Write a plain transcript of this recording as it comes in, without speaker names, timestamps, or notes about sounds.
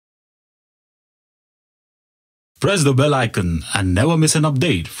Press the bell icon and never miss an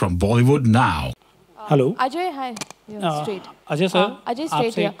update from Bollywood now. Hello Ajay, hi. You're straight. Ajay sir Ajay, straight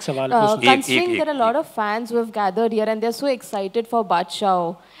आपसे here. एक सवाल पूछना Considering there are a lot of fans who have gathered here and they're so excited for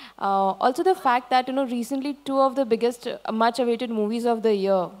Badshah. Also the fact that, recently two of the biggest, much-awaited movies of the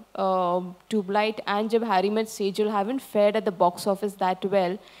year, Tubelight and Jab Harry Met Sejal, haven't fared at the box office that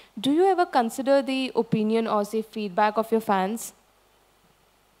well. Do you ever consider the opinion or, say, feedback of your fans?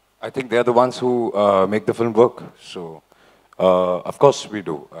 I think they're the ones who make the film work. So, of course we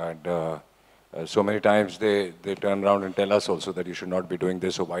do. And so many times they turn around and tell us also that you should not be doing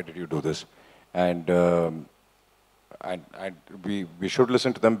this, or why did you do this? And we should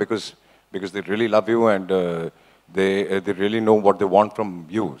listen to them because they really love you, and they really know what they want from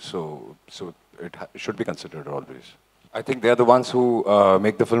you. So it should be considered always. I think they're the ones who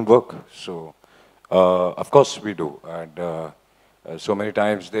make the film work. So, of course we do. And so many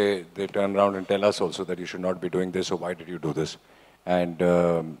times they turn around and tell us also that you should not be doing this, or why did you do this? And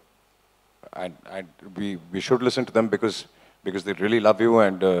we should listen to them because they really love you,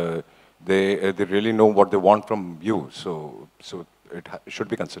 and they really know what they want from you. So it should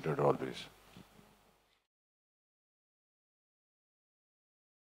be considered always.